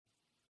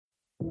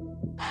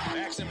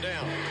Backs him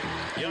down.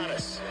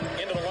 Giannis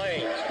into the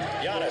lane.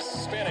 Giannis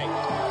spinning.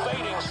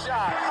 Fading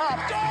shot.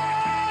 Up.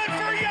 Good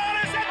for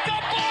Giannis at the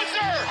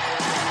buzzer.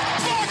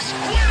 Bucks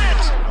win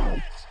it.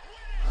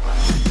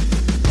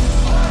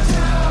 Our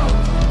town,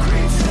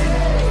 Green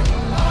City,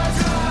 our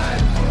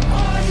time,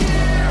 our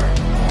year,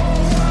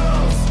 whole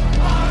world's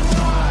on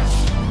watch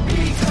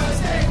because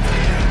they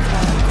beat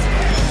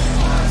Cody.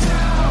 Our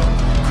town,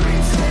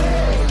 Green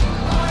City,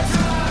 our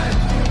time,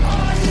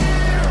 our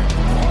year,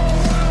 whole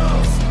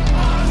world's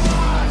on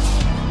watch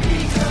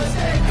because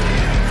they beat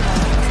Cody.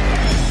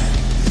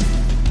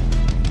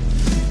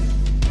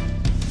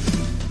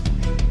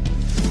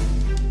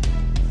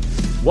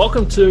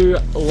 Welcome to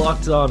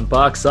Locked On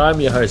Bucks.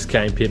 I'm your host,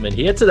 Kane Pittman,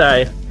 here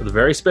today with a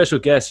very special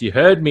guest. You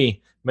heard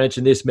me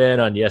mention this man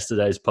on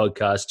yesterday's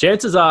podcast.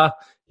 Chances are,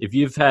 if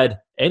you've had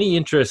any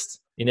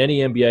interest in any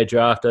NBA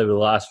draft over the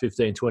last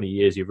 15, 20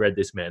 years, you've read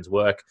this man's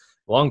work.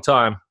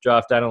 Long-time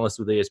draft analyst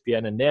with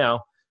ESPN, and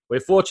now we're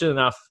fortunate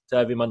enough to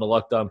have him on the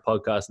Locked On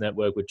Podcast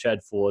Network with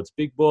Chad Fords.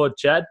 Big board,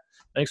 Chad,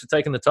 thanks for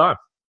taking the time.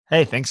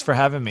 Hey, thanks for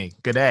having me.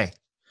 Good day.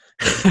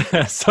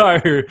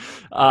 So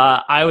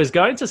I was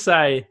going to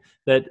say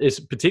that it's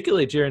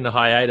particularly during the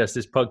hiatus,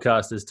 this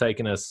podcast has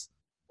taken us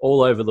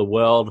all over the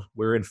world.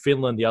 We're in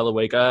Finland the other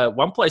week.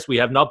 One place we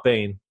have not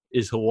been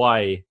is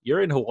Hawaii.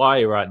 You're in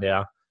Hawaii right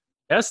now.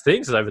 How's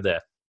things over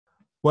there?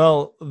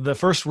 Well, the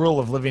first rule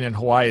of living in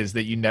Hawaii is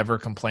that you never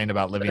complain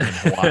about living in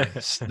Hawaii.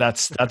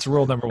 That's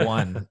rule number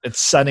one. It's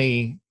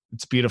sunny.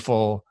 It's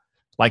beautiful.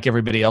 Like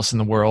everybody else in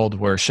the world,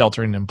 we're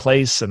sheltering in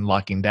place and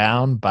locking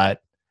down, but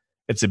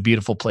it's a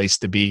beautiful place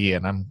to be,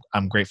 and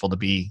I'm grateful to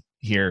be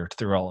here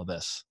through all of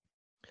this.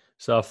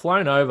 So I've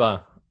flown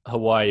over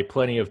Hawaii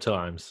plenty of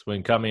times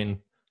when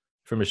coming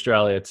from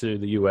Australia to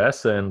the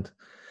US, and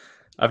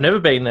I've never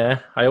been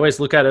there. I always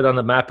look at it on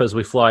the map as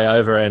we fly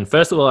over, and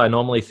first of all, I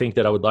normally think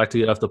that I would like to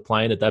get off the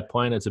plane at that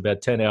point. It's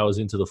about 10 hours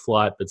into the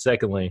flight, but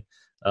secondly,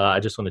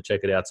 I just want to check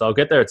it out. So I'll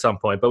get there at some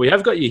point, but we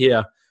have got you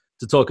here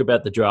to talk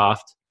about the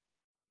draft.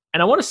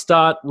 And I want to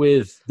start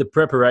with the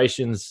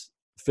preparations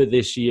for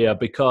this year,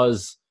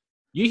 because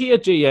you hear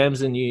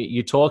GMs and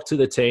you talk to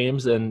the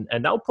teams, and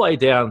they'll play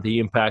down the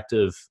impact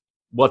of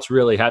what's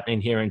really happening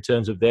here in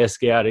terms of their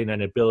scouting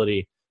and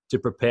ability to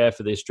prepare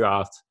for this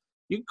draft.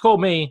 You can call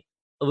me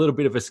a little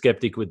bit of a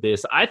skeptic with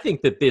this. I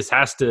think that this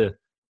has to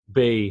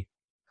be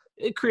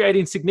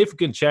creating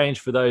significant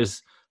change for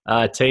those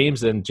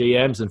teams and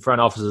GMs and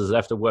front offices that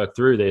have to work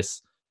through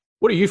this.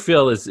 What do you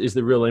feel is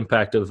the real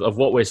impact of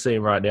what we're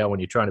seeing right now when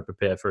you're trying to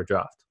prepare for a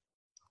draft?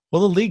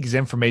 Well, the league's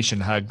information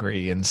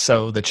hungry, and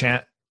so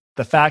the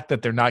fact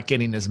that they're not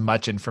getting as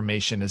much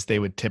information as they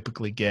would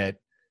typically get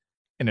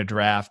in a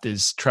draft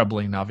is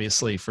troubling,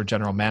 obviously, for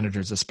general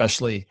managers,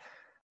 especially.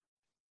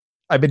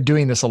 I've been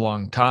doing this a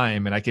long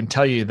time, and I can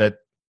tell you that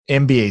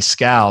NBA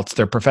scouts,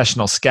 their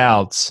professional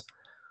scouts,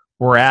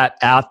 were at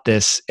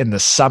this in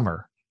the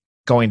summer,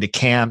 going to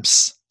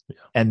camps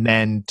and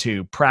then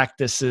to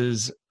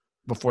practices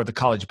before the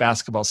college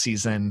basketball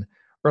season,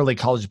 early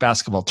college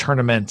basketball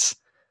tournaments.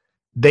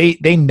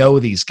 They know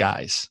these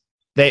guys.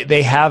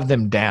 They have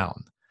them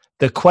down.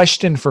 The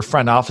question for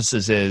front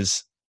offices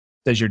is,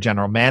 does your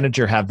general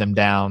manager have them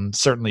down?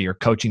 Certainly your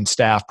coaching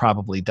staff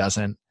probably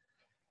doesn't.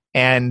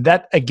 And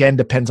that, again,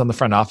 depends on the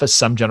front office.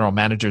 Some general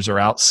managers are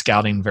out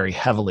scouting very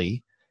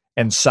heavily,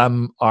 and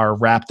some are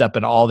wrapped up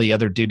in all the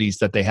other duties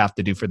that they have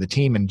to do for the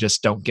team and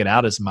just don't get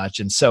out as much.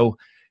 And so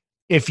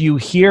if you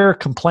hear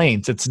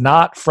complaints, it's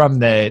not from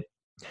the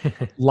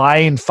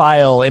line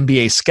file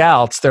NBA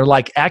scouts. They're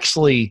like,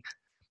 actually,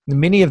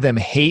 many of them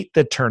hate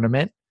the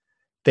tournament.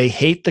 They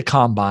hate the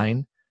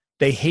combine.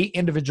 They hate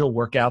individual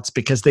workouts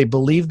because they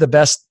believe the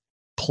best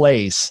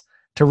place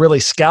to really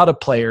scout a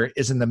player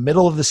is in the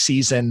middle of the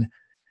season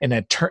in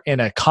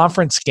a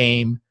conference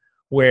game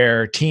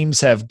where teams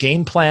have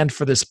game planned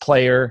for this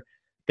player.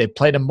 They've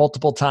played him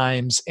multiple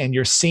times, and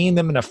you're seeing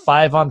them in a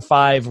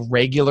 5-on-5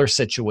 regular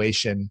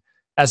situation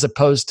as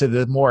opposed to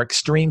the more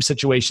extreme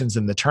situations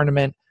in the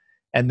tournament,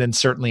 and then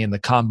certainly in the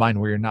combine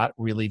where you're not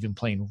really even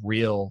playing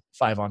real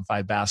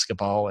 5-on-5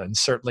 basketball, and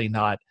certainly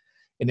not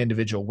in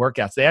individual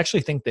workouts. They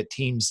actually think that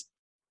teams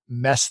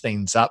mess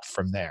things up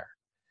from there.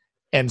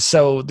 And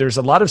so there's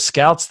a lot of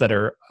scouts that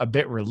are a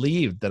bit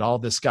relieved that all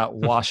this got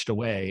washed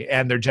away,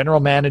 and their general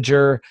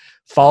manager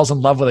falls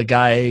in love with a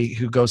guy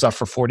who goes off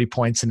for 40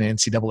 points in an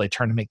NCAA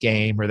tournament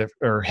game,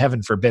 or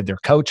heaven forbid, their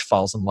coach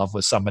falls in love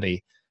with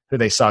somebody who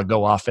they saw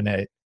go off in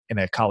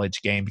a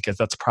college game, because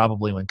that's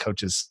probably when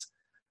coaches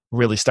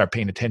really start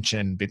paying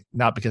attention,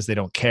 not because they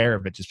don't care,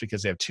 but just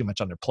because they have too much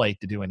on their plate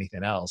to do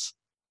anything else.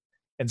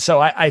 And so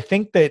I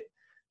think that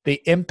the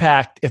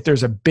impact, if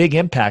there's a big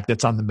impact,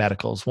 that's on the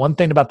medicals. One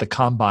thing about the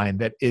combine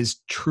that is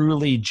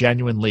truly,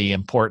 genuinely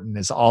important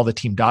is all the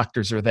team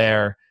doctors are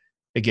there.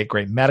 They get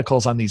great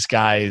medicals on these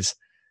guys.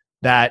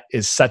 That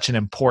is such an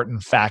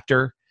important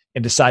factor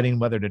in deciding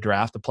whether to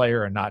draft a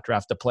player or not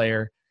draft a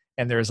player.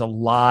 And there's a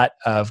lot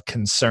of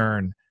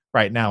concern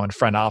right now in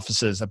front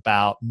offices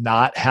about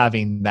not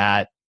having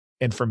that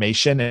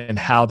information and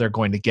how they're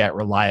going to get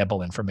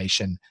reliable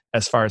information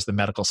as far as the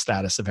medical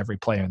status of every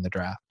player in the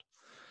draft.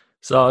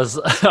 So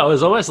I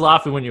was almost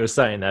laughing when you were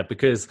saying that,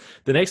 because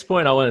the next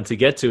point I wanted to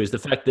get to is the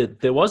fact that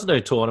there was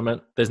no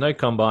tournament, there's no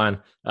combine,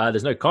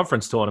 there's no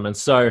conference tournament.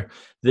 So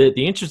the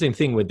interesting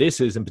thing with this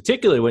is, and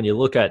particularly when you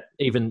look at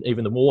even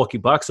the Milwaukee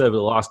Bucks over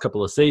the last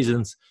couple of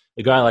seasons,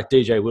 a guy like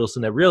DJ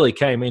Wilson that really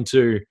came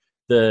into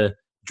the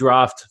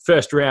draft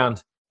first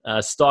round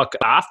stock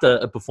after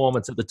a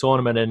performance at the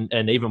tournament,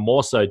 and even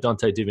more so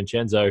Dante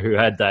DiVincenzo, who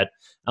had that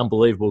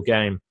unbelievable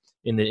game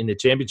in the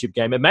championship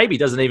game, and maybe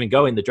doesn't even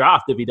go in the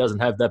draft if he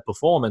doesn't have that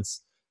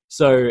performance.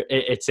 So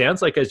it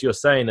sounds like, as you're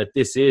saying, that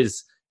this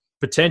is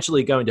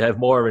potentially going to have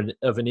more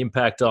of an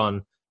impact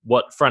on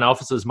what front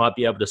offices might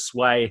be able to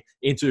sway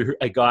into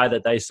a guy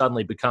that they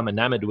suddenly become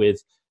enamored with.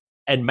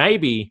 And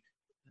maybe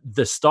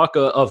the stock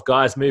of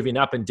guys moving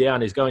up and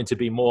down is going to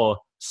be more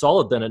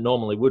solid than it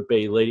normally would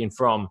be, leading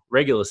from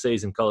regular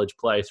season college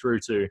play through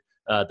to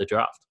the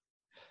draft.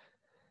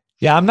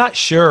 Yeah, I'm not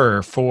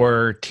sure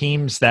for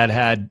teams that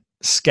had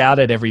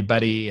scouted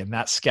everybody and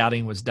that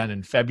scouting was done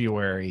in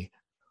February,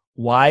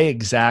 why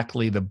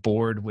exactly the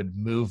board would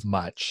move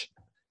much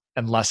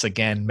unless,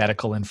 again,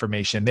 medical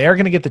information. They are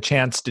going to get the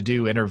chance to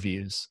do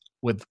interviews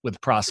with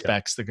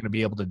prospects. They're going to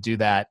be able to do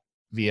that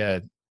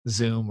via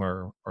Zoom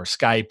or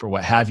Skype or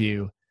what have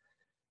you.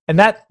 And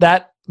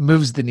that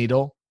moves the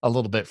needle a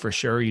little bit for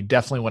sure. You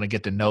definitely want to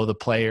get to know the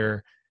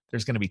player.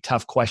 There's going to be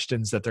tough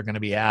questions that they're going to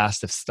be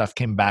asked if stuff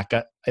came back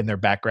up in their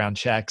background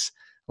checks.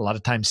 A lot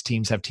of times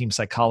teams have team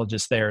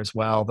psychologists there as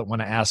well that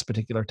want to ask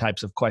particular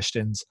types of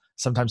questions.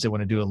 Sometimes they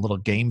want to do a little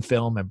game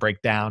film and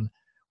break down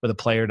with a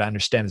player to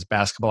understand his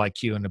basketball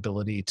IQ and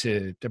ability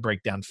to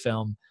break down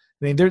film.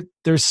 I mean,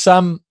 there's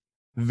some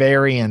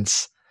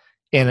variance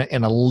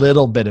in a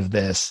little bit of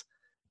this,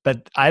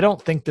 but I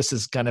don't think this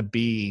is going to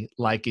be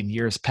like in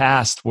years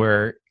past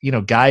where,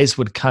 guys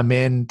would come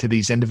in to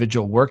these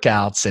individual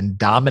workouts and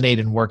dominate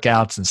in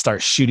workouts and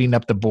start shooting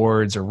up the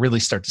boards, or really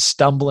start to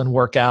stumble in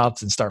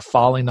workouts and start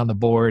falling on the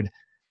board.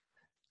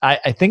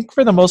 I think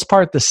for the most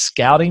part, the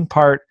scouting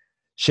part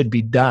should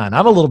be done.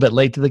 I'm a little bit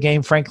late to the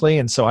game, frankly,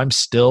 and so I'm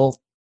still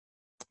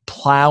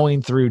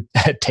plowing through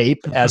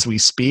tape as we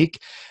speak,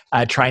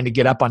 trying to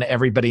get up on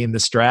everybody in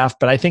this draft.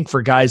 But I think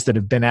for guys that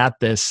have been at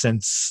this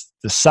since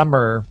the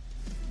summer,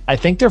 I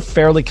think they're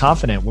fairly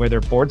confident where their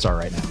boards are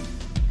right now.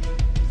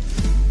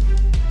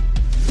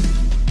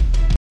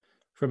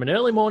 From an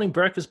early morning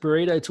breakfast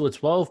burrito to a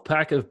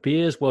 12-pack of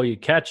beers while you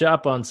catch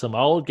up on some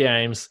old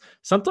games,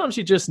 sometimes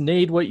you just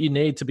need what you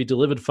need to be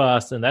delivered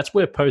fast, and that's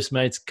where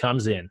Postmates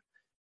comes in.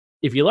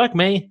 If you're like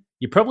me,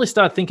 you probably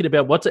start thinking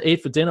about what to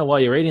eat for dinner while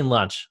you're eating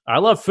lunch. I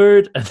love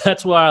food, and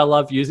that's why I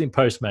love using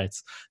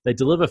Postmates. They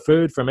deliver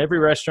food from every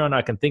restaurant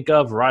I can think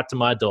of right to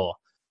my door.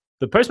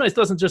 But Postmates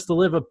doesn't just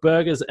deliver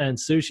burgers and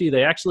sushi.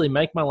 They actually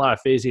make my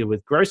life easier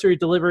with grocery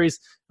deliveries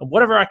and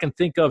whatever I can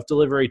think of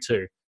delivery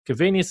to.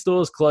 Convenience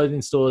stores,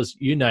 clothing stores,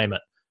 you name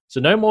it.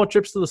 So no more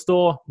trips to the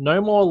store, no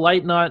more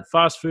late night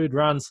fast food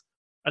runs.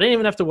 I don't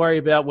even have to worry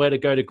about where to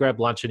go to grab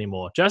lunch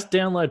anymore. Just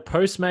download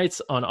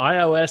Postmates on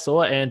iOS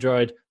or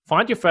Android,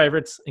 find your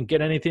favorites, and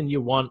get anything you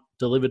want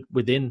delivered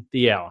within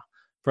the hour.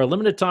 For a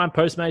limited time,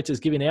 Postmates is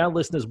giving our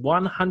listeners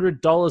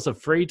 $100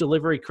 of free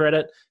delivery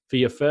credit for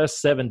your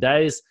first 7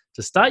 days.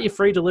 To start your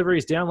free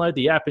deliveries, download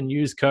the app and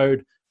use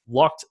code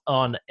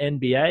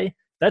LOCKEDONNBA.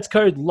 That's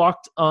code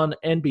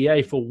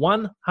LOCKEDONNBA for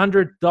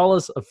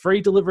 $100 of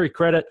free delivery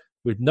credit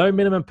with no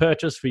minimum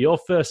purchase for your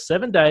first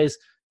 7 days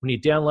when you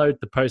download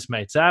the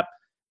Postmates app.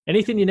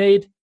 Anything you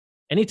need,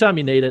 anytime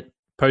you need it,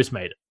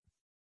 Postmate it.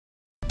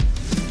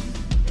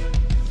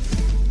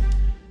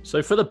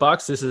 So for the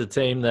Bucks, this is a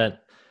team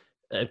that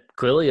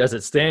clearly, as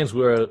it stands,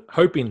 we're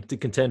hoping to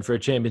contend for a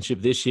championship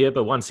this year,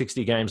 but won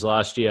 60 games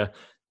last year.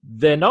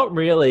 They're not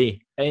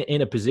really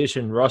in a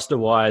position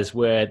roster-wise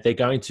where they're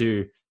going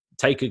to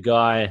take a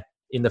guy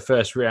in the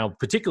first round,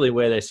 particularly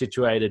where they're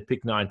situated,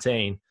 pick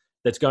 19,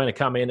 that's going to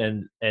come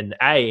in and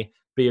A,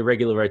 be a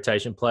regular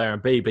rotation player,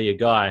 and B, be a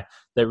guy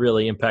that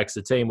really impacts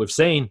the team. We've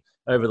seen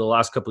over the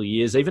last couple of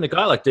years, even a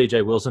guy like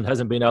DJ Wilson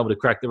hasn't been able to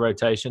crack the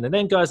rotation. And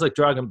then guys like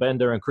Dragan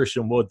Bender and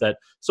Christian Wood that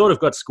sort of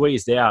got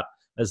squeezed out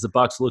as the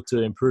Bucks look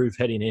to improve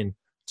heading in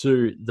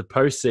to the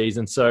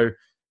postseason. So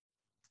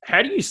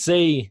how do you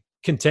see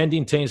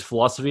contending teams'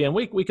 philosophy? And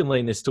we can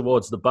lean this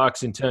towards the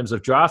Bucks in terms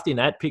of drafting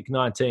at pick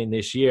 19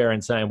 this year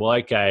and saying, well,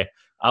 okay,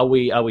 are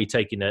we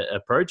taking a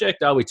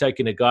project? Are we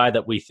taking a guy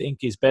that we think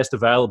is best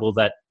available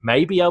that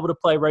may be able to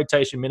play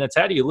rotation minutes?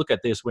 How do you look at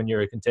this when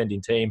you're a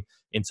contending team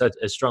in such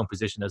a strong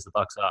position as the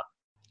Bucks are?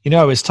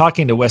 I was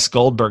talking to Wes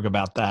Goldberg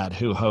about that,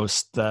 who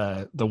hosts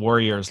the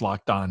Warriors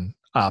Locked On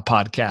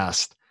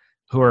podcast,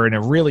 who are in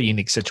a really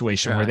unique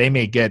situation where they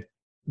may get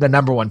the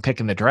number one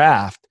pick in the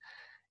draft.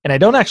 And I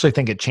don't actually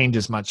think it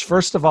changes much.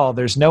 First of all,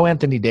 there's no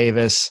Anthony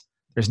Davis.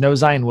 There's no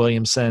Zion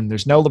Williamson.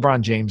 There's no LeBron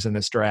James in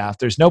this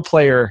draft. There's no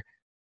player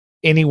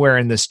anywhere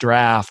in this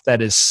draft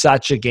that is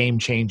such a game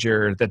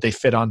changer that they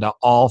fit onto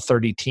all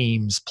 30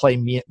 teams,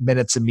 play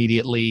minutes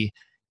immediately,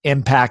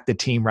 impact the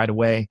team right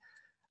away.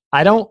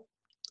 I don't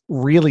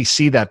really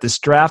see that. This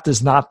draft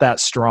is not that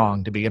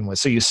strong to begin with.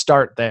 So you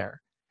start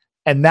there.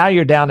 And now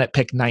you're down at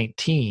pick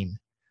 19,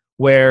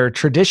 where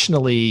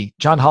traditionally,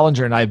 John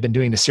Hollinger and I have been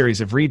doing a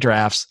series of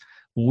redrafts.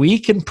 We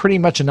can pretty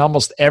much in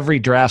almost every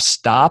draft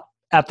stop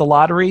at the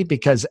lottery,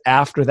 because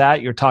after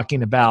that, you're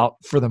talking about,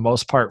 for the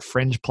most part,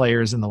 fringe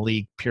players in the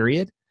league,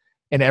 period,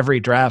 in every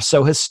draft.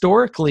 So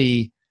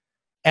historically,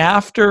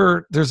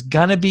 after there's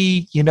going to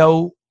be,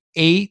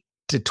 8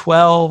 to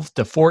 12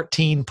 to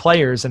 14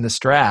 players in this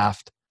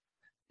draft,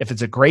 if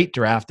it's a great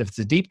draft, if it's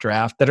a deep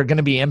draft, that are going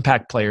to be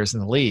impact players in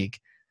the league.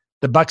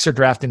 The Bucks are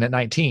drafting at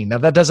 19. Now,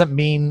 that doesn't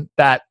mean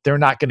that they're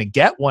not going to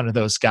get one of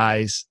those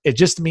guys. It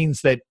just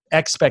means that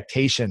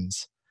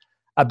expectations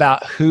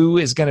about who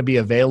is going to be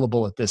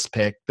available at this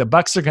pick, the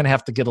Bucks are going to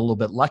have to get a little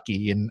bit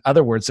lucky. In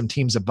other words, some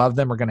teams above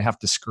them are going to have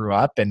to screw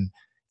up and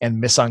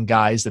miss on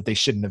guys that they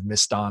shouldn't have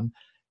missed on.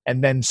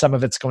 And then some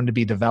of it's going to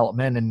be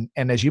development.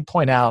 And as you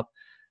point out,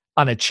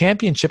 on a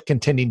championship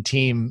contending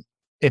team,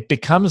 it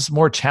becomes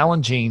more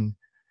challenging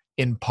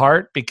in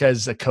part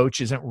because a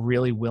coach isn't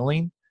really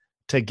willing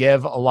to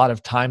give a lot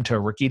of time to a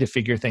rookie to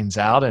figure things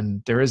out.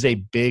 And there is a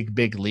big,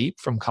 big leap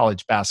from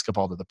college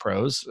basketball to the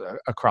pros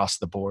across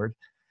the board.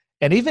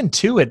 And even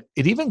too, it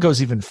even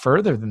goes even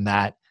further than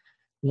that.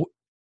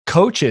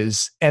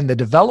 Coaches and the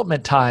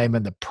development time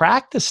and the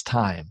practice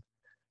time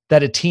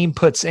that a team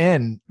puts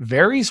in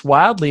varies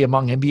wildly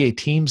among NBA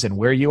teams and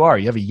where you are.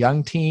 You have a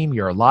young team,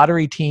 you're a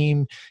lottery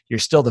team, you're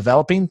still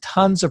developing,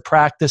 tons of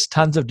practice,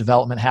 tons of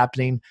development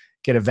happening.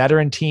 Get a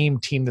veteran team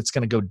that's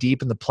going to go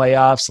deep in the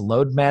playoffs.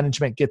 Load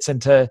management gets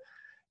into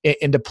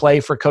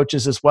play for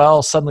coaches as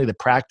well. Suddenly the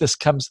practice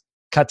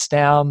cuts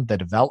down, the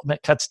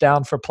development cuts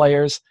down for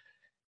players.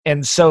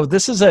 And so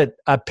this is a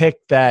pick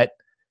that,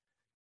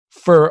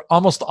 for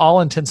almost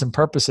all intents and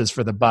purposes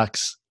for the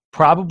Bucks,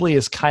 probably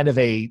is kind of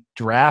a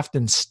draft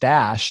and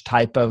stash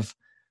type of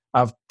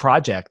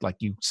project. Like,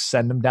 you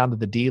send them down to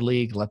the D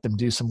League, let them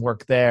do some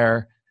work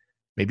there,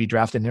 maybe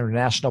draft an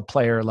international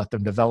player, let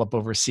them develop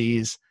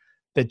overseas.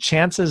 The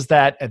chances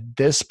that at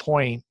this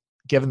point,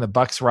 given the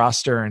Bucks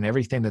roster and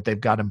everything that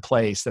they've got in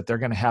place, that they're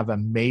going to have a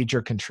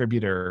major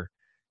contributor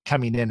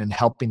coming in and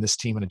helping this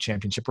team in a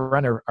championship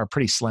run are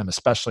pretty slim,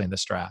 especially in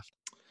this draft.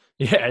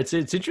 Yeah, it's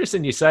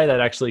interesting you say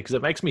that, actually, because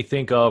it makes me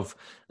think of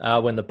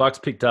when the Bucks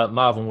picked up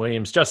Marvin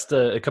Williams just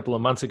a couple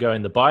of months ago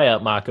in the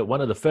buyout market.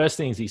 One of the first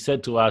things he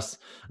said to us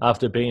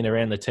after being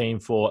around the team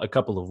for a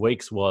couple of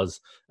weeks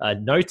was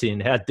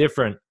noting how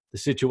different the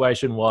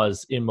situation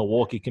was in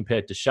Milwaukee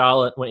compared to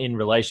Charlotte in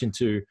relation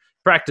to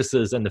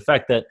practices, and the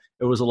fact that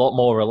it was a lot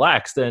more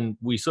relaxed. And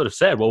we sort of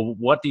said, well,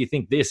 what do you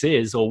think this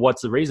is, or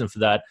what's the reason for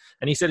that?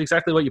 And he said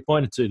exactly what you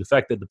pointed to, the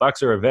fact that the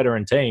Bucks are a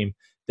veteran team.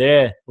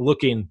 They're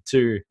looking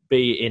to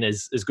be in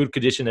as good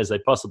condition as they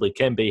possibly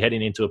can be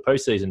heading into a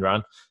postseason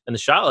run. And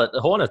the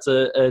Hornets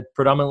are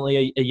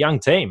predominantly a young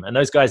team, and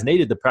those guys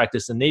needed the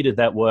practice and needed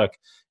that work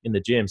in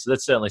the gym. So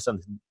that's certainly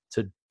something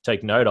to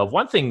take note of.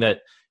 One thing that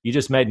you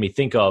just made me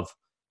think of,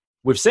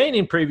 we've seen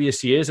in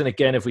previous years, and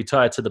again, if we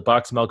tie it to the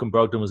Bucks, Malcolm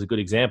Brogdon was a good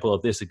example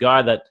of this, a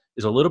guy that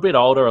is a little bit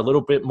older, a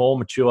little bit more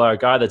mature, a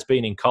guy that's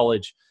been in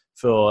college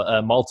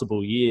for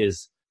multiple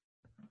years.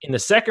 In the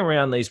second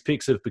round, these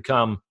picks have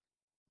become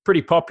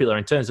pretty popular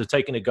in terms of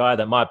taking a guy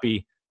that might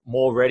be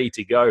more ready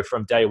to go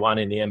from day one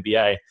in the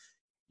NBA.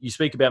 You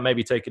speak about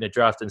maybe taking a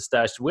draft and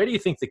stash. Where do you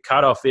think the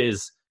cutoff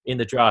is in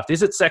the draft?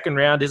 Is it second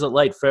round? Is it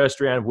late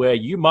first round, where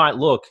you might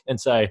look and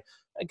say,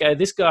 okay,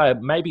 this guy,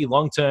 maybe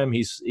long-term,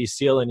 his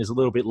ceiling is a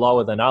little bit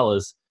lower than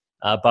others,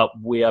 but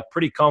we are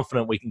pretty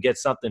confident we can get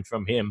something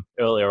from him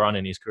earlier on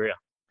in his career?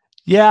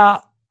 Yeah,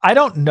 I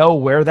don't know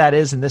where that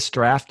is in this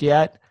draft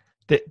yet.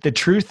 The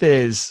truth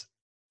is,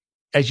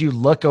 as you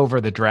look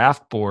over the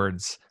draft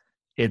boards,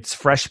 it's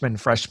freshman,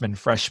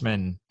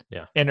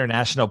 yeah,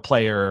 international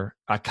player,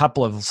 a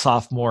couple of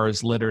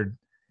sophomores littered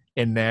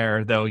in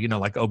there, though,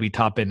 like Obi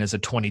Toppin is a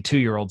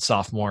 22-year-old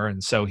sophomore,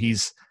 and so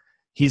he's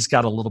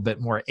got a little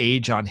bit more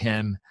age on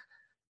him.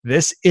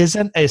 This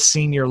isn't a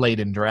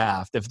senior-laden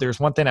draft. If there's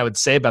one thing I would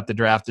say about the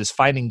draft is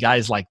finding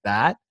guys like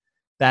that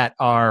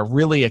are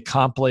really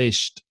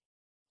accomplished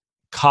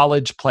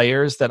college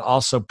players that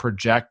also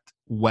project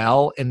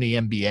well in the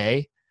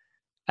NBA.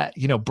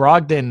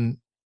 Brogdon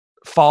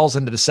falls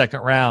into the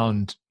second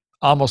round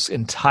almost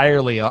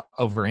entirely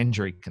over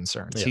injury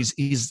concerns. Yeah.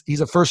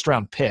 He's a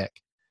first-round pick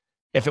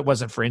if it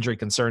wasn't for injury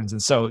concerns.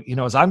 And so,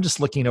 as I'm just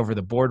looking over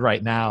the board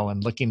right now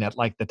and looking at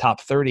like the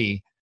top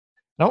 30,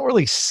 I don't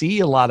really see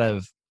a lot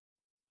of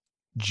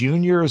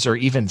juniors or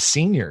even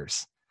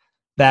seniors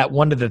that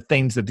one of the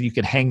things that you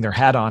could hang their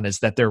hat on is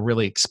that they're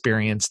really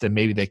experienced and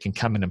maybe they can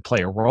come in and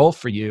play a role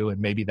for you.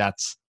 And maybe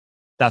that's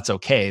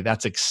okay.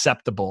 That's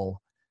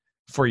acceptable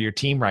for your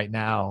team right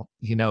now.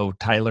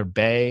 Tyler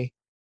Bay,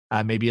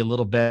 maybe a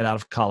little bit out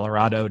of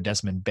Colorado,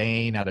 Desmond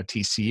Bain out of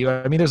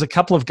TCU. I mean, there's a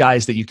couple of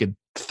guys that you could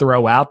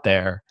throw out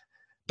there,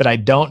 but I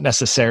don't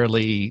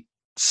necessarily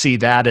see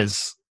that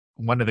as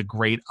one of the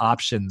great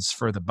options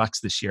for the Bucks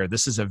this year.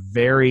 This is a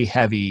very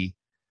heavy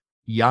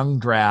young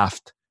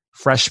draft,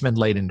 freshman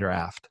laden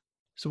draft.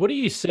 So what do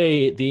you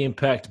see the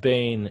impact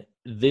being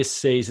this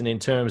season in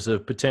terms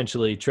of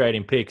potentially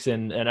trading picks?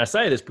 And I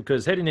say this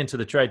because heading into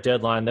the trade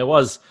deadline, there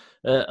was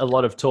a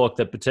lot of talk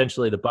that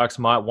potentially the Bucks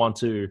might want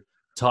to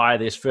tie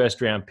this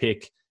first round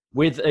pick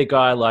with a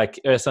guy like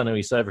Ersan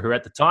Ilyasova, who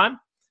at the time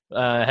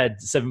had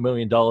 $7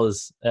 million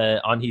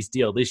on his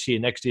deal this year.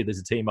 Next year, there's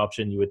a team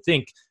option. You would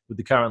think with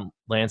the current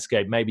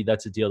landscape, maybe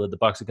that's a deal that the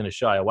Bucks are going to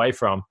shy away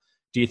from.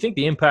 Do you think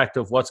the impact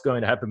of what's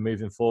going to happen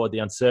moving forward, the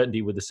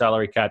uncertainty with the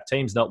salary cap,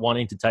 teams not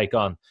wanting to take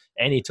on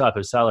any type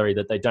of salary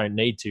that they don't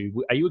need to,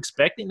 are you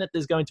expecting that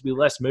there's going to be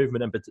less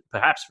movement, and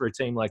perhaps for a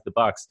team like the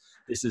Bucks,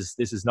 this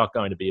is not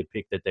going to be a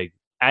pick that they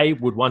A,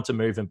 would want to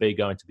move, and B,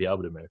 going to be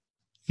able to move?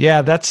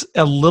 Yeah, that's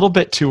a little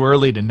bit too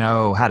early to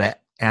know how to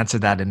answer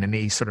that in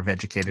any sort of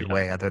educated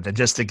way other than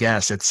just a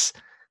guess. It's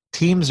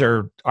teams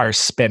are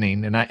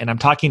spinning, and I'm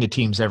talking to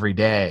teams every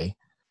day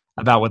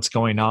about what's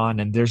going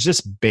on, and there's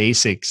just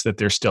basics that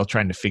they're still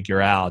trying to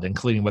figure out,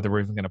 including whether we're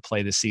even going to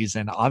play the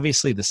season.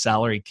 Obviously, the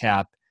salary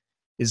cap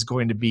is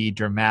going to be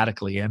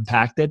dramatically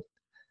impacted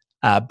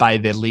by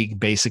the league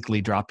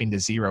basically dropping to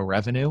zero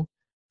revenue,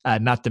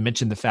 not to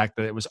mention the fact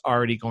that it was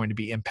already going to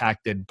be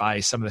impacted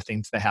by some of the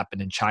things that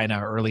happened in China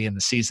early in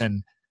the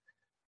season.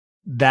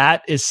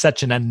 That is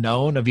such an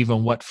unknown of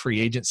even what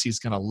free agency is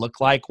going to look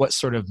like, what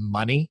sort of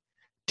money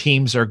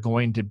teams are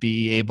going to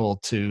be able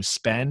to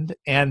spend.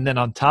 And then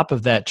on top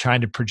of that,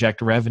 trying to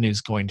project revenues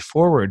going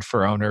forward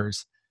for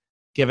owners,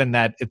 given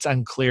that it's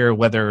unclear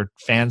whether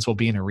fans will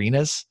be in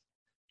arenas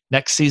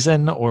next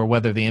season or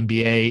whether the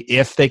NBA,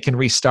 if they can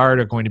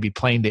restart, are going to be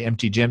playing to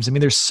empty gyms. I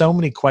mean, there's so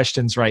many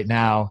questions right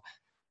now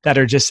that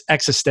are just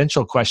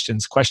existential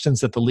questions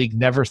that the league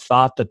never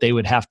thought that they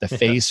would have to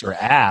face or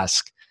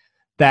ask,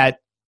 that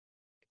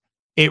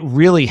it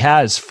really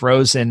has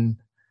frozen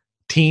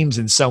teams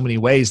in so many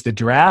ways. The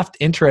draft,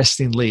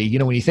 interestingly,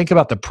 when you think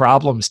about the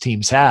problems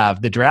teams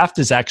have, the draft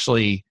is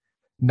actually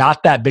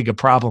not that big a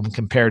problem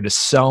compared to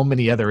so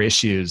many other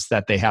issues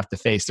that they have to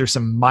face. There's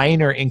some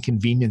minor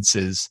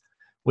inconveniences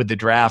with the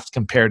draft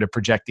compared to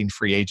projecting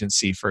free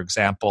agency, for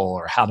example,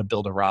 or how to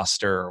build a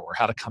roster or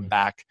how to come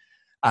back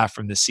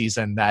from the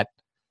season. That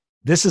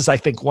this is, I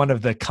think, one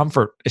of the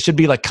it should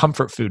be like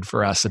comfort food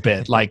for us a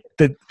bit. Like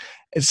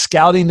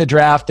scouting the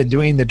draft and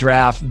doing the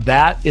draft,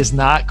 that is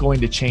not going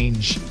to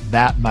change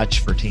that much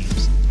for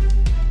teams.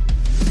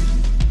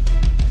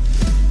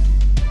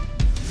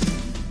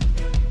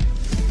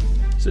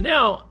 So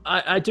now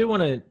I do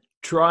want to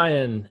try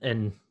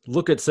and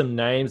look at some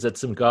names at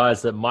some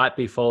guys that might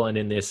be falling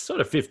in this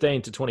sort of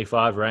 15 to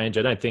 25 range.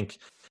 I don't think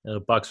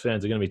Bucks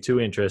fans are going to be too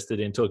interested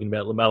in talking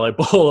about LaMelo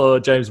Ball or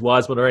James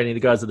Wiseman or any of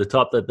the guys at the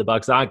top that the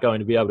Bucks aren't going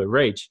to be able to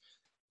reach.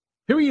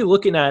 Who are you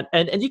looking at?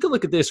 And you can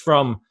look at this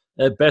from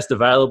best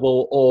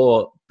available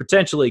or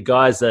potentially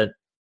guys that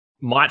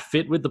might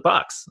fit with the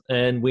Bucks.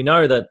 And we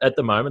know that at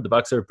the moment the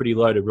Bucks are a pretty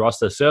loaded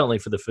roster, certainly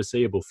for the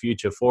foreseeable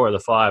future. 4 of the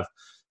 5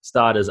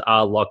 starters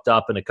are locked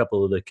up and a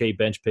couple of the key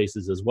bench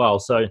pieces as well.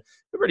 So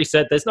we've already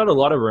said there's not a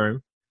lot of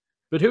room.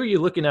 But who are you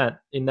looking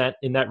at in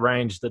that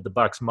range that the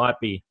Bucks might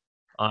be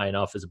eyeing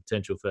off as a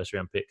potential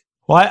first-round pick?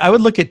 Well, I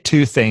would look at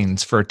 2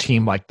 things for a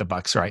team like the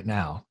Bucks right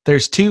now.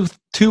 There's two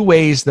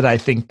ways that I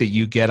think that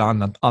you get on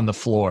the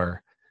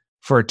floor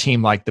for a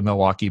team like the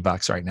Milwaukee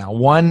Bucks right now.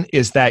 One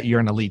is that you're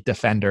an elite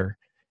defender.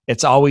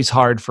 It's always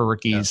hard for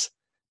rookies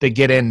to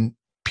get in,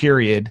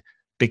 period,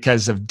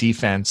 because of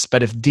defense.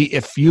 But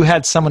if you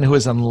had someone who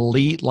is an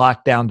elite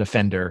lockdown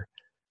defender,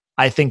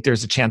 I think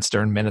there's a chance to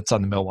earn minutes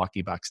on the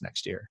Milwaukee Bucks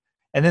next year.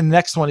 And then the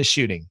next one is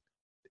shooting.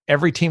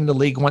 Every team in the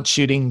league wants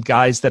shooting.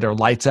 Guys that are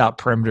lights out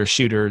perimeter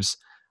shooters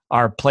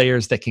are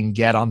players that can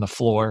get on the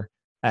floor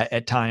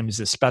at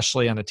times,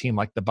 especially on a team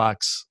like the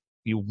Bucks.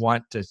 You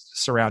want to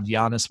surround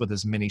Giannis with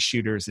as many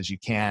shooters as you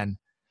can.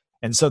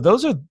 And so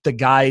those are the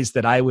guys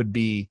that I would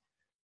be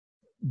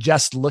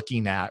just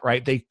looking at,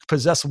 right? They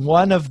possess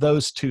one of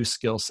those 2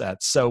 skill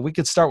sets. So we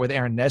could start with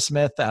Aaron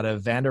Nesmith out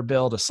of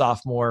Vanderbilt, a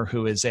sophomore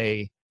who is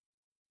a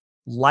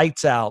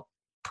lights out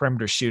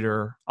perimeter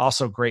shooter,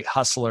 also great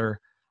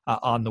hustler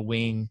on the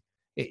wing.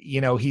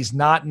 He's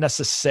not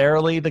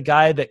necessarily the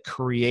guy that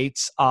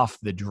creates off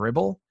the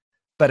dribble,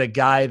 but a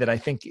guy that I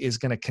think is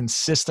going to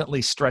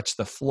consistently stretch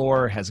the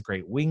floor, has a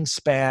great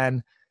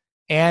wingspan,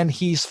 and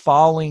he's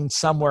falling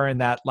somewhere in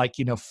that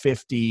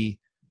 50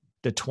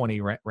 to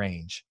 20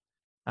 range.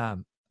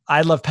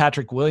 I love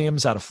Patrick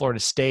Williams out of Florida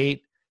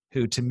State,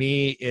 who to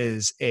me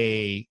is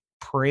a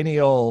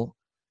perennial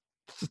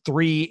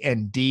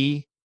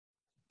 3-and-D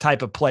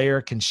type of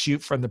player, can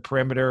shoot from the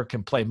perimeter,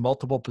 can play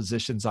multiple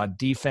positions on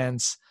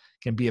defense,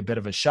 can be a bit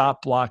of a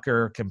shot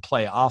blocker, can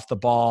play off the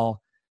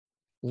ball.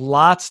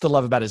 Lots to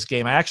love about his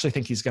game. I actually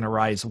think he's going to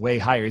rise way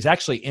higher. He's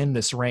actually in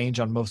this range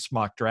on most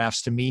mock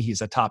drafts. To me,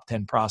 he's a top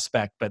 10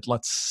 prospect, but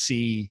let's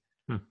see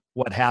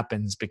what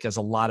happens, because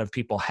a lot of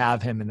people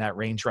have him in that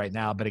range right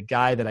now. But a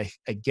guy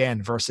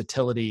that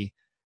versatility,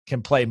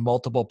 can play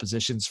multiple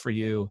positions for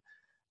you.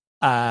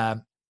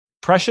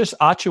 Precious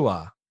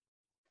Achiuwa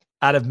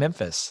out of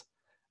Memphis,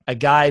 a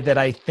guy that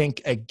I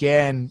think,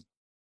 again,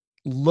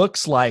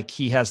 looks like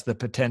he has the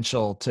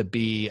potential to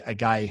be a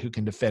guy who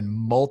can defend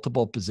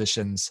multiple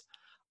positions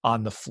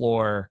on the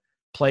floor,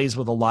 plays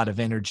with a lot of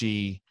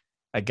energy,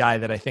 a guy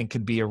that I think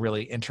could be a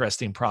really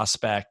interesting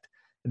prospect.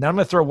 And then I'm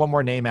going to throw one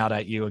more name out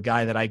at you, a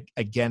guy that I,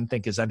 again,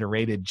 think is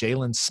underrated,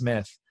 Jalen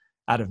Smith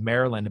out of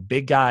Maryland. A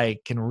big guy,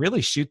 can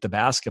really shoot the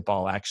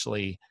basketball,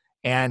 actually,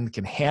 and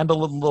can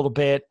handle it a little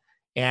bit,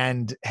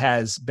 and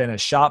has been a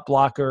shot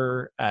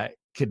blocker,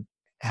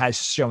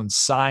 has shown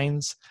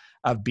signs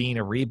of being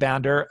a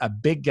rebounder, a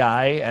big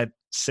guy at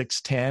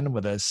 6'10"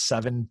 with a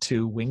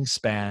 7'2"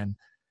 wingspan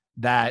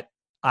that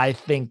I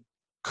think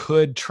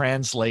could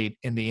translate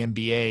in the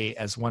NBA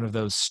as one of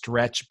those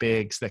stretch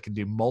bigs that can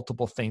do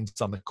multiple things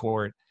on the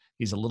court.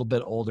 He's a little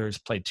bit older, has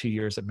played 2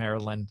 years at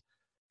Maryland.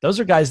 Those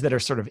are guys that are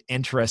sort of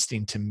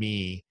interesting to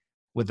me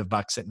with the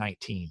Bucks at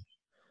 19.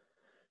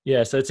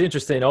 Yeah, so it's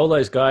interesting. All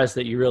those guys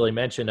that you really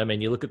mentioned, I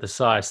mean, you look at the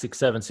size,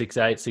 6'7",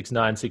 6'8", 6'9",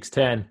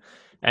 6'10".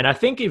 And I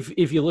think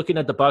if you're looking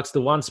at the Bucks, the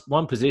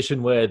one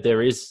position where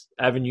there is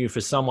avenue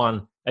for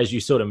someone, as you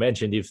sort of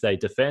mentioned, if they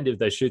defend, if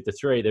they shoot the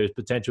three, there's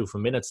potential for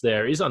minutes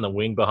there, is on the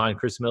wing behind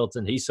Chris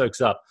Middleton. He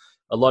soaks up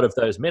a lot of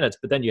those minutes.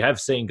 But then you have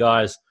seen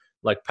guys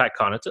like Pat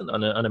Connaughton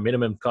on a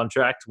minimum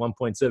contract,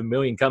 $1.7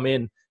 million, come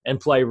in and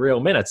play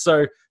real minutes.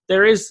 So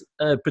there is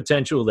a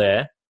potential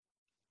there.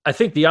 I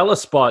think the other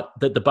spot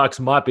that the Bucks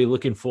might be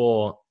looking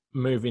for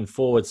moving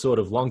forward sort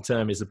of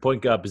long-term is the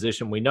point guard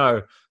position. We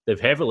know they've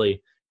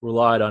heavily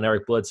relied on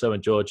Eric Bledsoe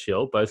and George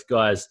Hill, both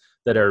guys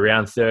that are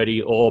around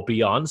 30 or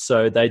beyond.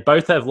 So they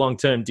both have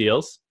long-term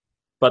deals,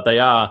 but they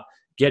are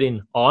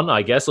getting on,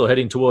 I guess, or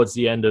heading towards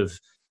the end of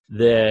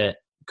their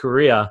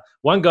career.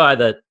 One guy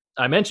that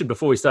I mentioned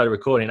before we started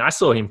recording, I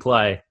saw him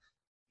play.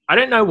 I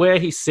don't know where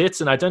he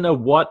sits, and I don't know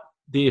what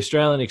the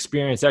Australian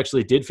experience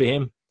actually did for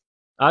him.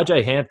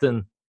 RJ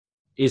Hampton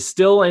is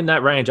still in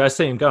that range. I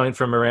see him going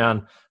from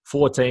around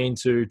 14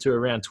 to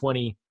around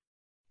 20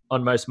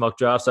 on most mock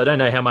drafts. I don't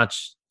know how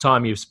much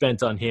time you've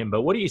spent on him,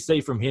 but what do you see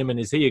from him? And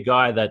is he a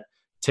guy that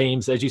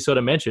teams, as you sort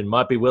of mentioned,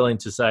 might be willing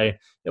to say,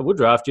 yeah, we'll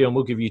draft you and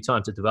we'll give you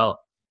time to develop?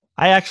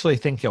 I actually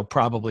think he'll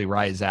probably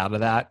rise out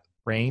of that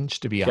range,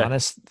 to be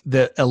honest.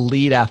 The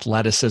elite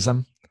athleticism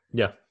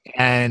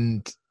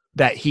and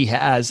that he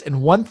has.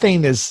 And one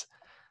thing is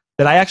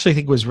that I actually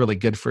think was really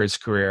good for his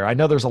career. I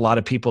know there's a lot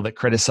of people that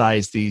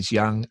criticize these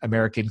young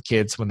American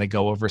kids when they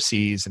go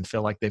overseas and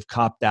feel like they've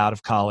copped out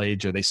of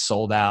college or they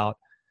sold out.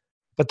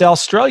 But the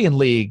Australian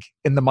League,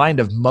 in the mind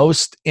of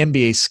most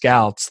NBA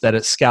scouts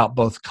that scout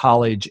both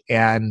college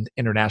and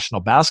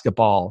international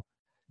basketball,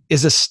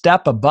 is a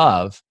step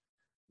above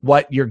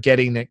what you're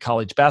getting at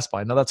college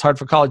basketball. I know that's hard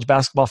for college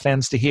basketball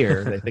fans to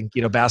hear. They think,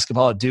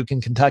 basketball at Duke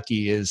and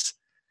Kentucky is,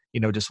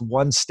 just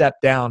one step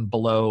down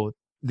below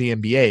the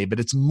NBA, but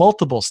it's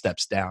multiple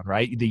steps down,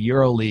 right? The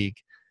EuroLeague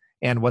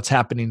and what's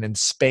happening in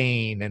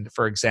Spain, and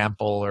for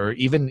example, or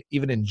even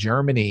in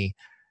Germany,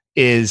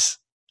 is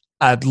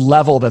a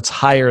level that's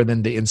higher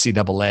than the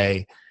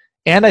NCAA.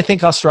 And I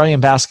think Australian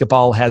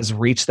basketball has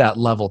reached that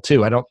level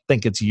too. I don't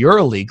think it's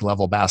EuroLeague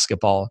level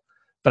basketball,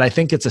 but I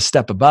think it's a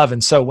step above.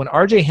 And so when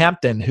RJ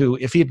Hampton, who,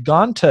 if he had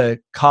gone to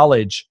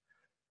college,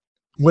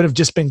 would have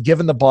just been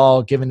given the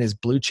ball, given his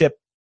blue chip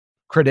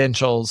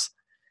credentials,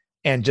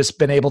 and just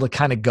been able to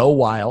kind of go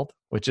wild,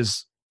 which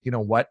is,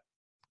 what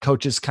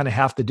coaches kind of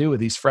have to do with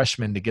these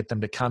freshmen to get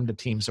them to come to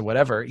teams or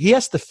whatever. He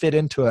has to fit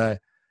into a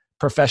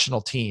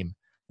professional team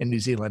in New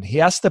Zealand. He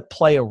has to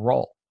play a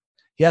role.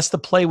 He has to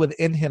play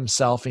within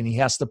himself, and he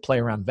has to play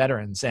around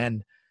veterans.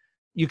 And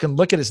you can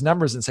look at his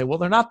numbers and say, well,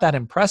 they're not that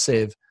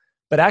impressive.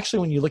 But actually,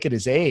 when you look at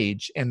his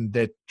age and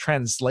the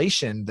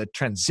transition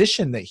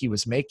that he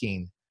was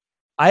making,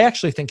 I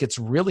actually think it's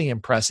really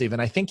impressive.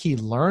 And I think he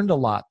learned a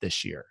lot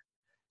this year.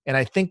 And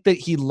I think that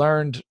he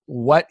learned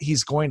what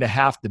he's going to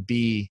have to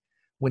be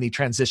when he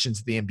transitions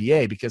to the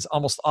NBA, because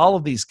almost all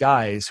of these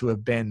guys who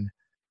have been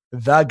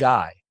the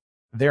guy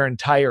their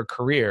entire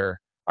career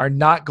are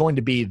not going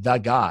to be the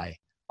guy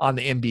on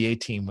the NBA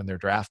team when they're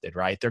drafted,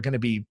 right? They're going to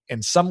be,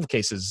 in some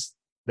cases,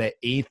 the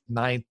 8th,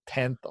 9th,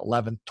 10th,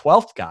 11th,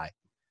 12th guy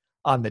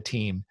on the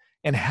team.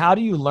 And how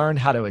do you learn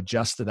how to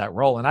adjust to that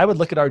role? And I would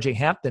look at RJ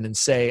Hampton and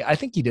say, I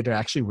think he did an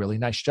actually really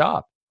nice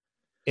job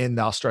in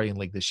the Australian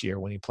League this year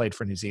when he played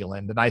for New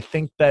Zealand. And I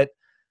think that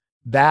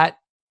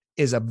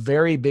is a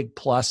very big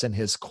plus in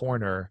his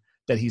corner,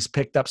 that he's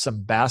picked up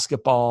some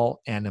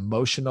basketball and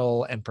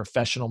emotional and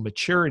professional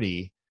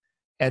maturity.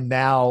 And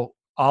now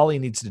all he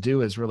needs to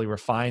do is really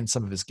refine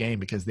some of his game,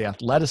 because the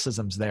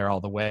athleticism's there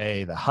all the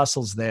way, the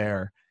hustle's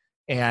there.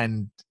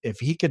 And if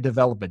he could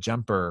develop a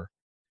jumper,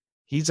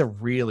 he's a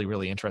really,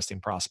 really interesting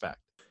prospect.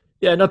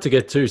 Yeah, not to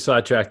get too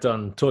sidetracked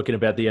on talking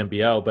about the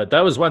NBL, but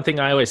that was one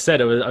thing I always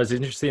said. I was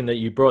interesting that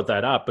you brought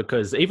that up,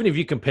 because even if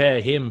you compare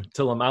him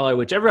to LaMelo,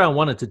 which everyone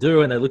wanted to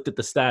do, and they looked at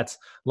the stats,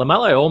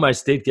 LaMelo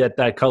almost did get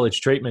that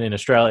college treatment in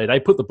Australia. They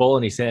put the ball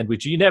in his hand,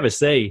 which you never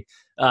see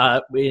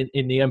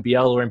in the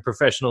NBL or in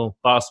professional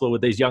basketball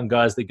with these young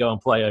guys that go and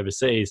play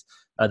overseas.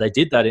 They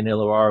did that in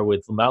Illawarra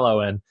with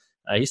LaMelo, and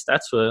his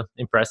stats were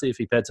impressive.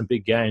 He had some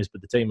big games,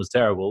 but the team was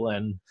terrible,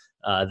 and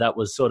that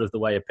was sort of the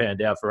way it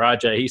panned out for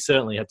RJ. He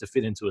certainly had to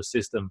fit into a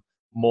system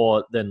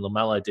more than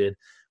LaMelo did.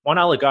 one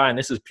other guy, and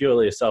this is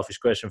purely a selfish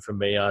question from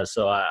me,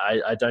 so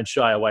I don't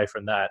shy away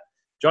from that.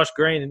 Josh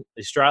Green,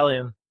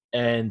 Australian,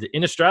 and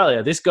in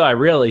Australia, this guy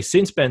really,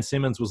 since Ben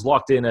Simmons was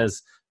locked in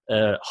as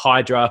a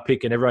high draft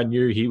pick and everyone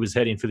knew he was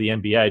heading for the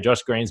NBA,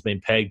 Josh Green's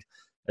been pegged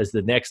as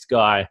the next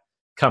guy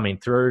coming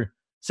through.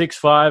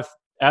 6'5",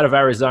 out of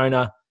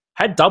Arizona,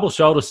 had double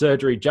shoulder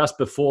surgery just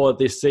before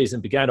this season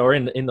began, or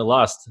in the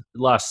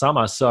last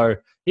summer. So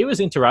he was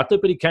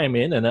interrupted, but he came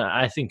in and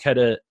I think had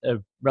a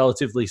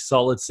relatively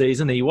solid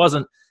season. He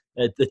wasn't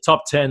at the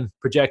top 10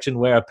 projection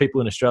where people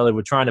in Australia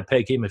were trying to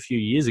peg him a few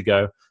years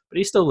ago, but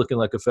he's still looking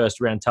like a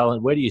first-round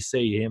talent. Where do you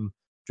see him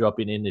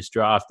dropping in this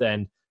draft?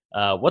 And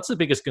what's the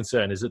biggest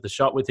concern? Is it the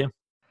shot with him?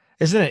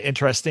 Isn't it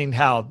interesting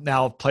how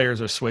now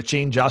players are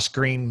switching? Josh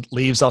Green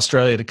leaves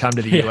Australia to come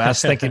to the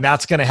U.S. thinking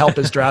that's going to help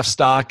his draft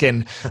stock,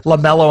 and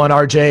LaMelo and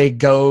RJ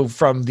go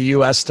from the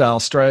U.S. to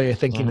Australia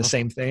thinking the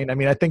same thing. I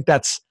mean, I think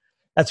that's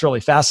really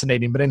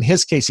fascinating. But in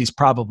his case, he's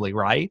probably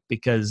right,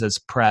 because as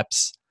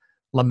preps,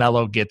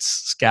 LaMelo gets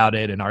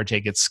scouted and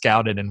RJ gets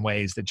scouted in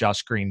ways that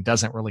Josh Green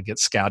doesn't really get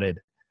scouted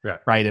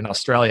right in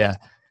Australia.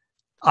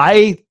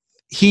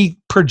 He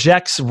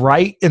projects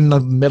right in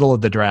the middle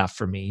of the draft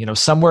for me,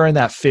 somewhere in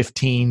that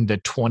 15 to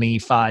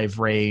 25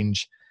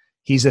 range.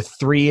 He's a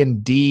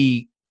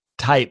 3-and-D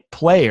type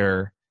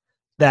player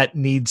that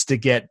needs to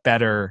get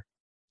better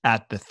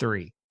at the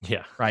three.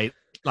 Yeah. Right.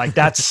 Like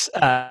that's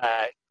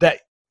but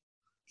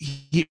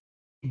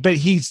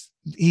he's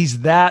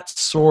that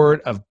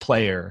sort of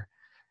player.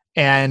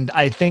 And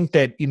I think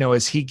that,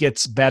 as he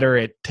gets better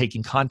at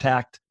taking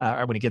contact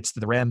when he gets to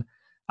the rim,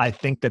 I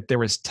think that there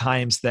was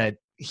times that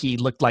he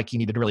looked like he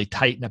needed to really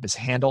tighten up his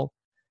handle.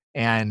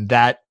 And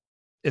that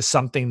is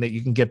something that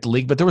you can get the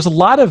league. But there was a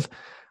lot of,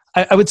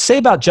 I would say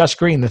about Josh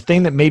Green, the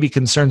thing that maybe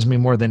concerns me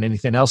more than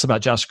anything else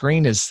about Josh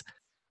Green is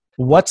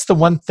what's the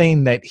one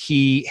thing that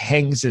he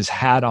hangs his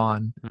hat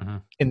on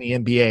in the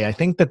NBA. I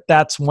think that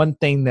that's one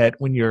thing that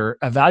when you're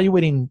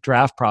evaluating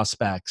draft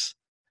prospects,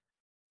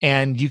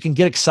 and you can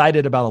get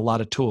excited about a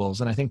lot of tools.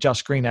 And I think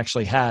Josh Green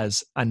actually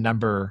has a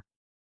number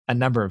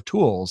of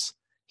tools.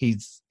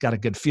 He's got a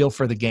good feel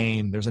for the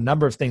game. There's a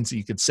number of things that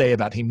you could say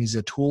about him. He's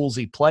a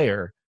toolsy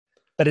player.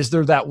 But is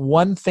there that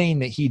one thing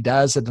that he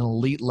does at an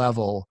elite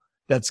level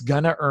that's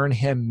going to earn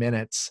him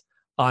minutes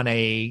on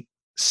a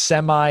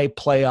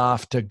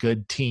semi-playoff to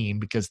good team?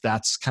 Because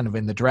that's kind of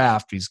in the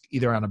draft. He's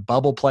either on a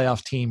bubble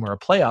playoff team or a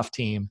playoff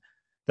team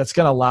that's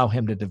going to allow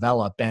him to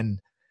develop. And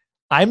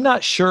I'm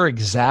not sure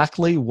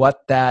exactly what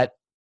that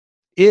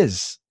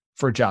is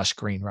for Josh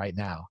Green right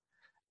now.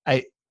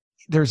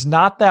 There's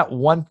not that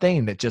one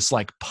thing that just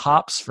like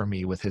pops for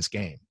me with his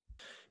game.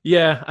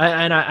 Yeah,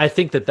 I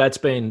think that's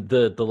been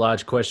the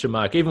large question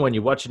mark. Even when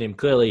you're watching him,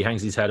 clearly he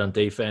hangs his hat on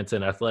defense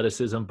and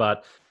athleticism,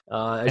 but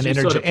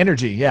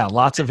energy, yeah,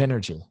 lots of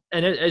energy.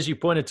 And as you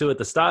pointed to at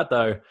the start,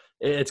 though,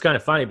 it's kind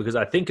of funny because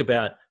I think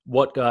about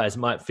what guys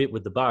might fit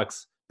with the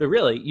Bucks. But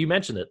really, you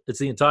mentioned it. It's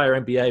the entire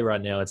NBA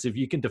right now. It's if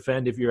you can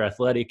defend, if you're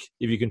athletic,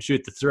 if you can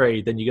shoot the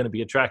three, then you're going to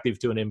be attractive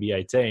to an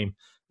NBA team.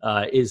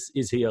 Is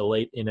he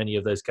elite in any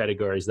of those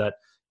categories? That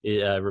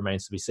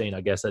remains to be seen, I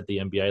guess, at the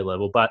NBA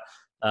level. But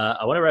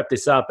I want to wrap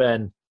this up.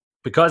 And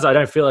because I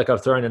don't feel like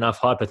I've thrown enough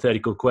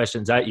hypothetical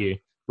questions at you,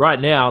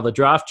 right now, the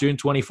draft, June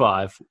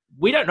 25,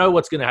 we don't know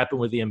what's going to happen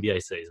with the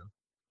NBA season.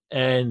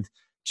 And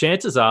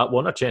chances are,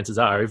 well, not chances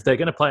are, if they're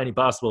going to play any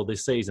basketball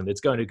this season,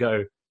 it's going to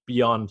go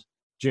beyond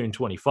June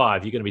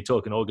 25. You're going to be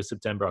talking August,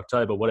 September,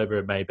 October, whatever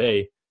it may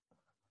be.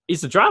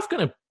 Is the draft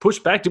going to push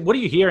back? What are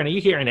you hearing? Are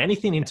you hearing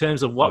anything in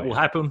terms of what will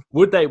happen?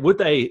 Would they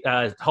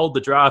hold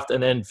the draft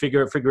and then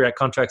figure out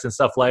contracts and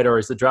stuff later, or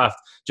is the draft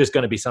just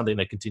going to be something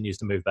that continues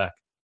to move back?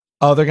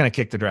 Oh, they're going to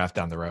kick the draft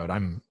down the road.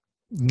 I'm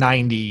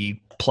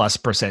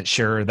 90+%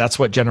 sure. That's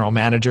what general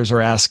managers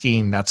are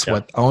asking. That's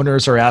what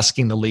owners are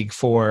asking the league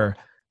for.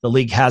 The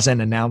league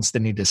hasn't announced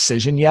any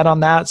decision yet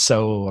on that,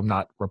 so I'm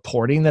not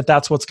reporting that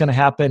that's what's going to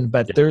happen,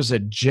 but there's a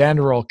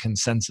general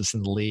consensus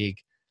in the league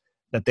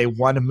that they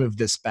want to move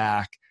this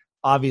back.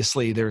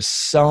 Obviously, there's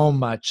so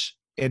much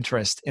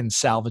interest in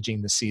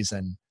salvaging the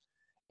season.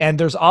 And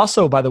there's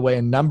also, by the way,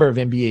 a number of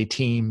NBA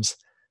teams,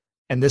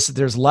 and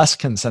there's less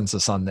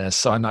consensus on this,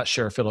 so I'm not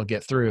sure if it'll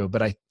get through,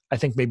 but I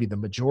think maybe the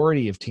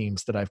majority of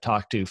teams that I've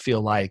talked to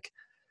feel like,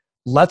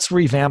 let's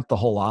revamp the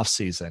whole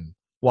offseason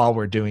while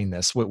we're doing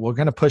this. We're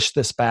going to push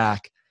this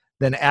back.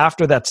 Then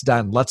after that's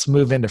done, let's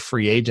move into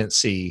free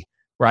agency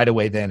right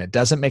away then. It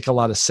doesn't make a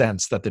lot of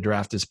sense that the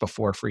draft is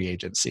before free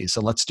agency.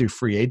 So let's do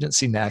free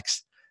agency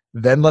next.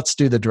 Then let's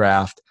do the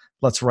draft.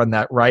 Let's run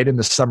that right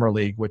into summer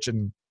league, which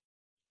in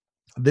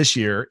this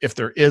year, if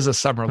there is a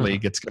summer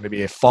league, it's going to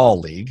be a fall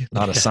league,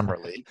 not a summer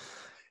league.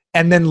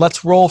 And then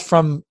let's roll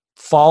from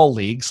fall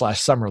league /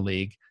 summer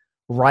league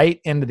right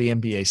into the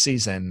NBA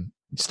season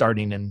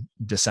starting in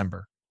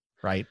December,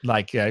 right?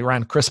 Like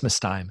around Christmas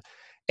time.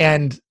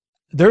 And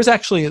there's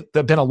actually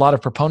been a lot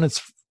of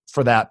proponents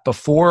for that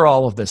before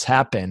all of this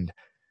happened.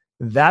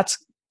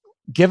 That's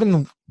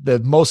given the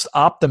most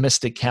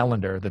optimistic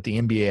calendar that the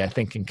NBA, I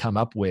think, can come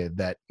up with,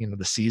 that,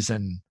 the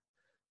season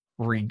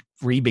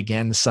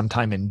re-begins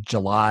sometime in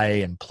July,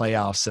 and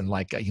playoffs in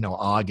like,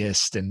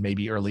 August and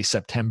maybe early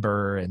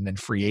September, and then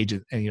free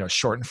agent and,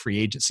 shortened free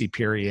agency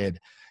period,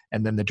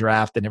 and then the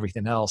draft and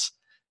everything else.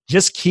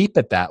 Just keep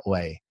it that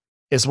way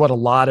is what a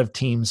lot of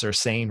teams are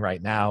saying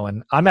right now.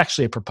 And I'm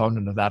actually a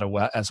proponent of that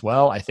as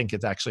well. I think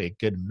it's actually a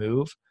good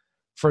move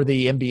for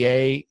the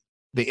NBA.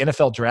 The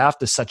NFL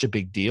draft is such a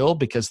big deal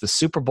because the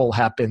Super Bowl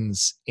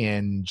happens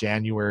in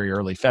January,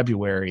 early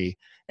February,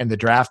 and the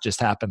draft just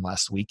happened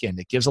last weekend.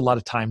 It gives a lot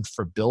of time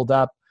for build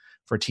up,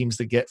 for fans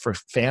to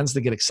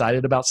get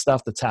excited about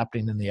stuff that's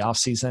happening in the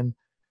offseason.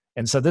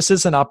 And so this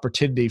is an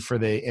opportunity for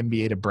the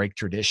NBA to break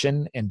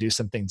tradition and do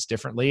some things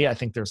differently. I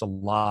think there's a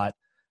lot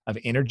of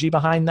energy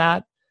behind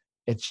that.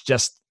 It's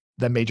just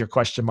the major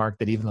question mark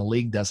that even the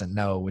league doesn't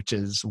know, which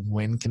is,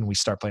 when can we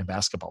start playing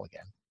basketball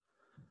again?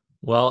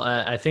 Well,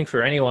 I think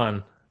for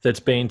anyone that's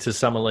been to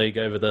Summer League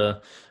over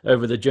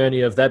the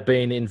journey of that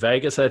being in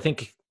Vegas, I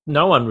think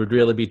no one would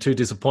really be too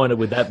disappointed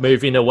with that,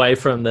 moving away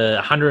from the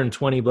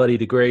 120 bloody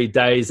degree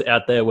days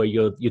out there where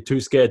you're too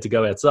scared to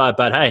go outside.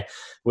 But hey,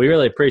 we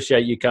really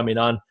appreciate you coming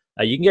on.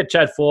 You can get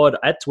Chad Ford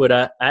at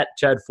Twitter, at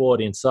Chad Ford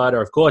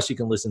Insider. Of course, you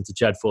can listen to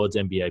Chad Ford's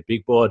NBA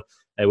Big Board.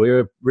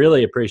 We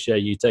really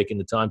appreciate you taking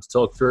the time to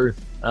talk through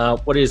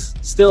what is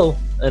still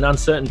an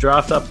uncertain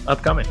draft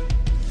upcoming.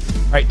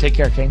 All right, take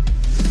care, King.